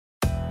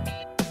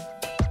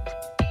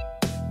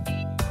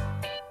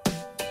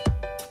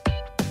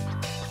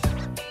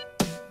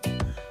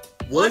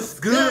What's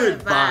good,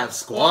 Vibe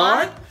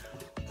Squad?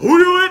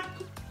 Who do it?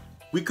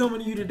 We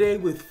coming to you today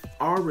with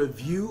our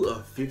review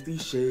of 50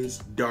 Shades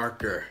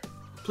Darker.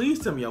 Please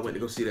tell me y'all went to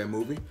go see that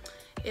movie.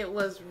 It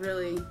was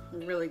really,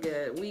 really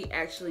good. We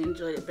actually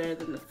enjoyed it better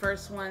than the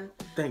first one.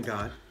 Thank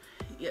God.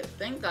 Yes,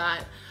 thank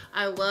God.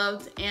 I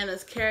loved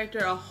Anna's character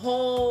a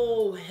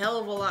whole hell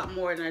of a lot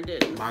more than I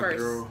did in the My first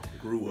girl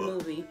grew up.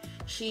 movie.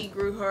 She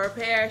grew her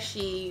pair.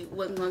 She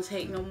wasn't going to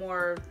take no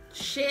more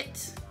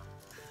shit.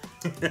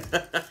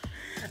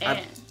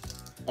 And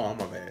oh,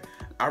 my bad.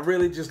 I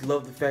really just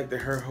love the fact that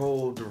her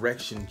whole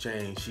direction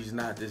changed. She's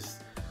not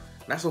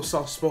so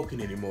soft-spoken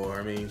anymore.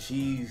 I mean,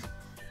 she's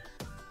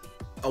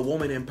a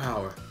woman in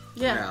power.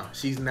 Yeah. Now,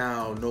 she's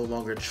now no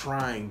longer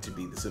trying to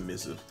be the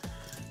submissive,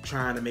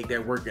 trying to make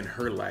that work in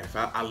her life.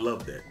 I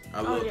love that.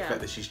 I love the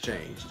fact that she's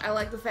changed. I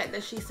like the fact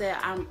that she said,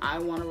 I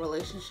want a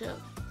relationship.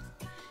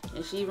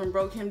 And she even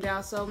broke him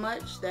down so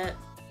much that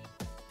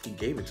He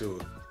gave it to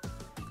her.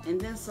 and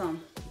then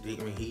some.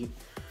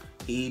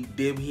 He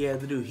did what he had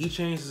to do. He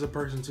changed as a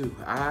person too.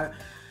 I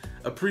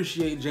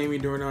appreciate Jamie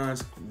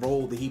Dornan's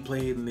role that he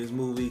played in this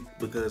movie,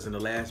 because in the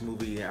last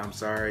movie, I'm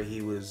sorry,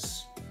 he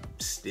was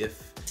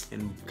stiff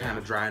and kind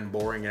of dry and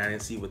boring, and I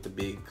didn't see what the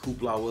big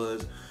hoopla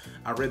was.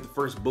 I read the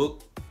first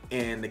book,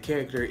 and the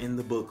character in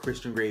the book,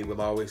 Christian Grey,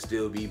 will always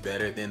still be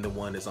better than the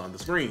one that's on the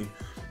screen.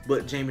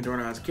 But Jamie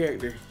Dornan's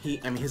character,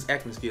 his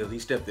acting skills, he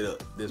stepped it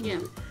up this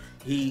movie.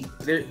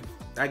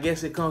 I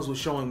guess it comes with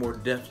showing more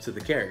depth to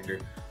the character,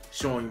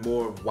 showing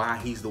more of why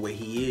he's the way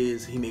he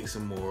is. He makes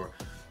him more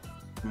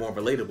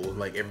relatable.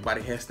 Like,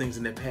 everybody has things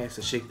in their past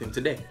that shape them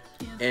today.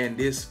 Yeah. And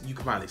this, you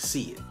can finally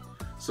see it.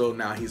 So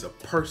now he's a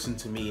person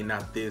to me and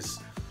not this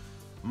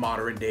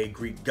modern day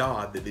Greek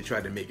god that they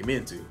tried to make him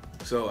into.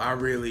 So I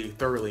really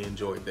thoroughly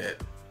enjoyed that.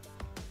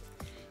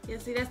 Yeah,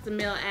 see, that's the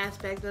male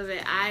aspect of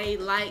it. I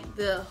like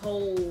the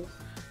whole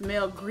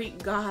male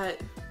Greek god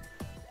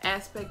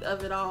aspect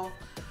of it all.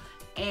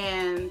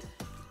 And,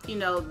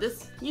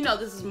 this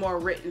is more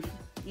written,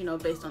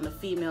 based on the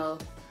female,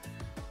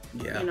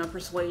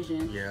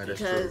 persuasion. Yeah, that's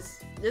because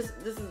true.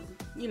 This is,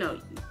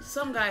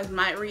 some guys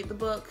might read the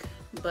book,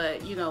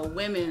 but,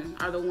 women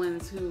are the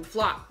ones who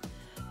flock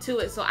to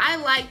it. So I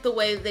like the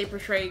way they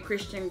portrayed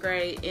Christian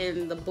Grey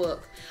in the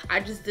book. I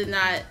just did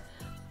not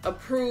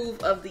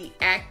approve of the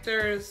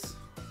actor's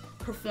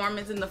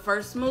performance in the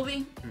first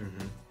movie.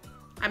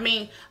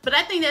 Mm-hmm. But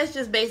I think that's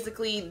just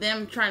basically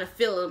them trying to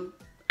fill him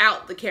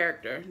out the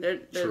character.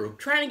 They're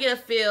trying to get a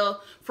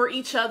feel for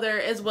each other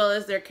as well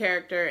as their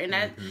character, and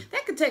that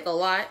could take a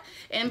lot.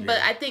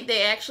 But I think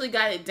they actually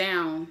got it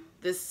down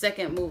this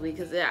second movie,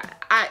 because it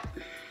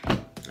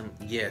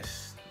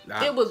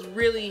was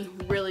really,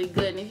 really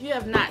good. And if you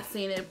have not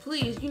seen it,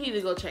 please, you need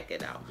to go check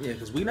it out. Yeah,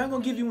 because we're not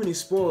gonna give you any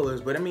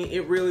spoilers, but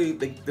it really,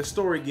 the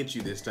story gets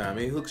you this time.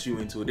 It hooks you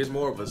into it. It's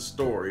more of a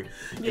story,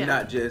 and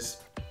not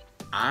just,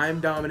 I'm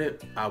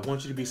dominant, I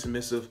want you to be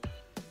submissive.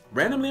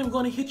 Randomly, I'm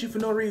going to hit you for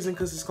no reason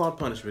because it's called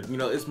punishment.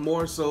 It's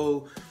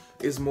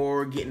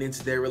more getting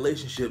into their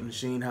relationship and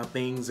seeing how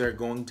things are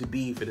going to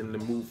be for them to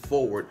move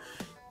forward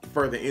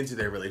further into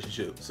their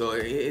relationship. So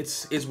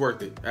it's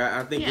worth it.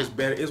 I think it's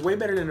better. It's way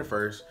better than the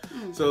first.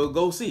 So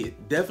go see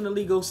it.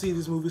 Definitely go see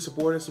this movie.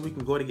 Support us so we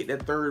can go to get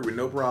that third with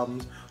no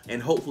problems.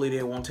 And hopefully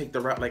they won't take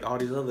the route like all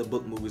these other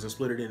book movies and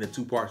split it into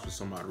two parts for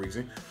some odd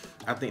reason.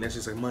 I think that's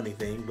just a money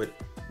thing. But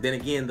then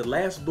again, the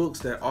last books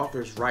that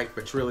authors write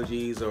for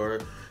trilogies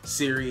or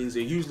series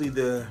are usually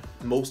the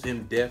most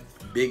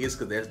in-depth, biggest,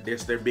 because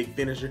that's their big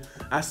finisher.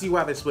 I see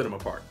why they split them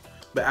apart.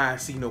 But I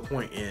see no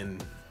point in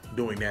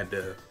doing that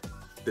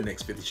the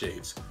next 50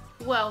 Shades.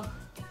 Well,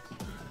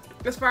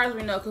 as far as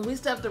we know, because we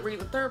still have to read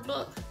the third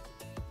book.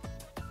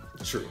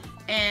 True.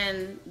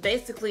 And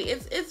basically,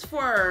 it's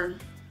for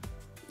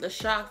the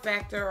shock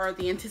factor or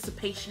the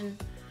anticipation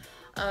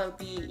of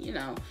the,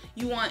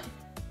 you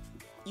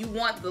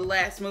want the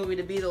last movie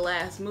to be the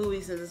last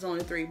movie since it's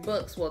only 3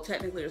 books. Well,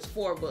 technically there's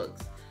 4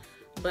 books.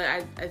 But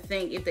I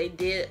think if they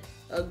did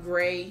a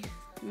Grey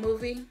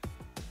movie,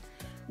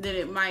 then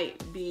it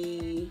might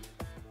be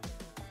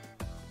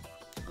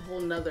a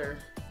whole nother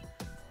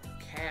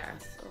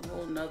cast, a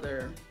whole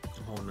nother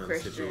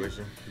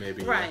situation,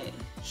 maybe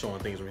showing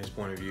things from his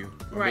point of view,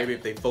 or maybe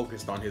if they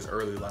focused on his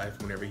early life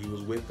whenever he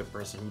was with the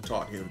person who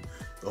taught him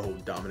the whole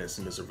dominant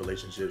submissive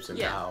relationships and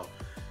how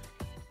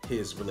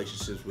his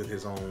relationships with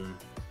his own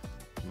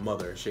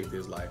mother shaped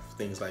his life,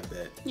 things like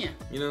that.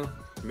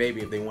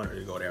 Maybe if they wanted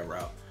to go that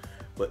route.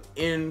 But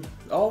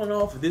all in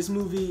all, for this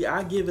movie,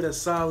 I give it a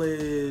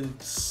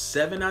solid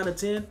 7 out of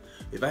 10.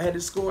 If I had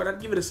to score it,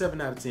 I'd give it a 7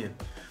 out of 10.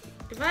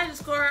 If I had to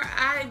score,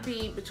 I'd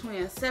be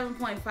between a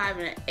 7.5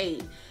 and an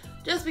 8.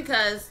 Just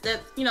because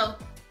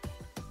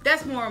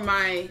that's more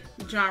my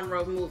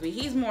genre of movie.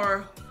 He's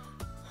more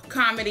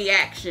comedy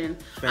action.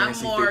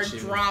 Fantasy I'm more fiction.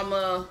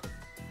 Drama,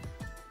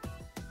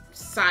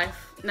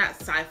 not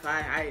sci-fi.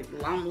 I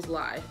almost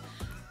lied.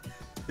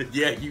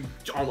 Yeah, you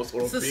almost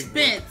wrote a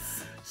big one.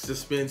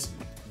 Suspense,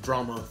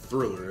 drama,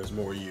 thriller is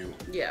more you.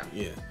 Yeah.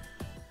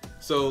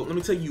 So let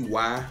me tell you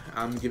why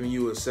I'm giving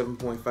you a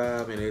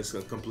 7.5, and it's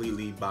a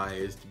completely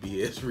biased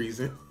BS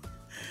reason.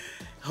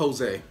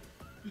 Jose.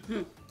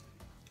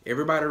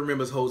 Everybody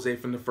remembers Jose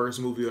from the first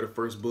movie or the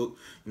first book.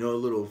 You know, a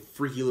little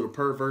freaky little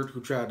pervert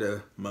who tried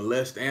to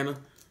molest Anna.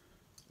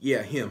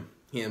 Yeah, him.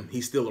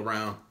 He's still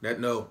around.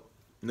 No,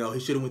 he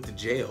should have went to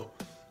jail,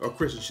 or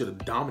Christian should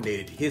have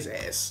dominated his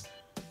ass.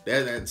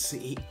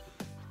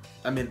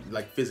 I meant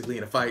like physically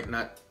in a fight,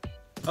 not.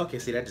 Okay,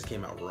 see, that just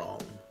came out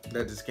wrong.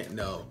 That just can't.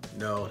 No,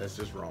 that's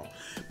just wrong.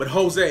 But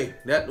Jose,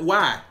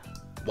 why?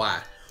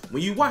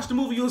 When you watch the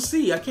movie, you'll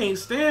see I can't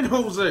stand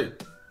Jose.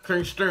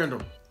 Can't stand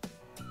him.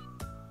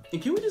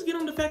 And can we just get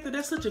on the fact that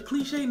that's such a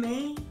cliche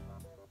name?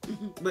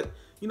 But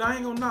you know, I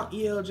ain't gonna knock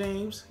E.L.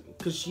 James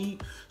because she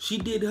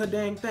did her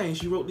dang thing.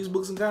 She wrote these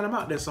books and got them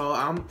out. That's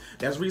all.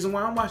 That's the reason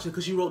why I'm watching,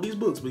 because she wrote these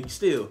books. But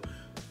still,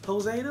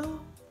 Jose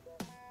though.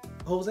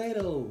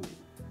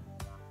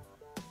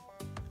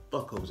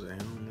 Fuck Jose. I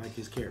don't like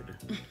his character.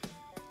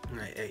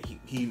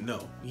 He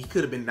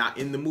could have been not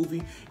in the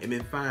movie and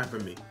been fine for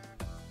me,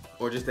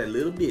 or just that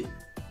little bit.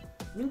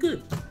 Been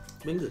good.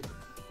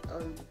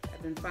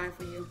 I've been fine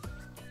for you.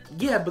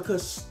 Yeah,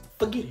 because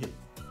forget him.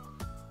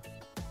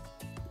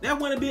 That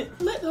would have been.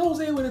 Let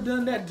Jose would have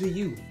done that to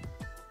you.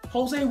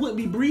 Jose wouldn't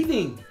be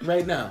breathing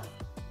right now.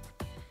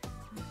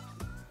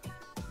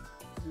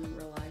 In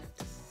real life,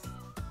 just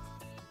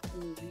a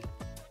movie.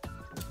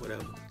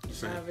 Whatever.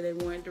 However they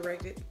want it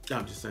directed.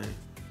 I'm just saying.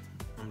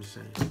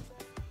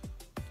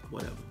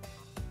 Whatever.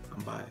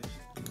 I'm biased.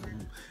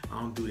 I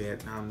don't do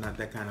that. I'm not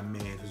that kind of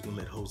man who's gonna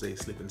let Jose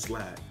slip and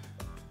slide.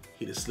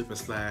 He'd just slip and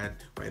slide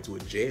right into a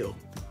jail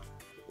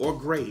or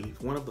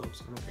grave. One of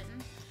those.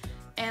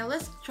 And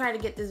let's try to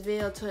get this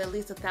video to at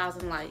least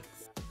 1,000 likes.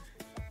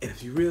 And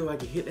if you really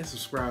like it, hit that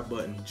subscribe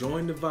button,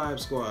 join the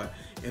Vibe Squad,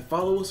 and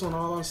follow us on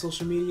all our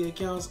social media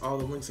accounts. All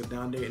the links are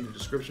down there in the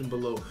description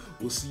below.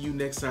 We'll see you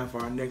next time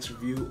for our next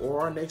review or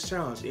our next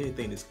challenge.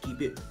 Anything, just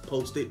keep it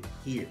posted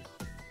here.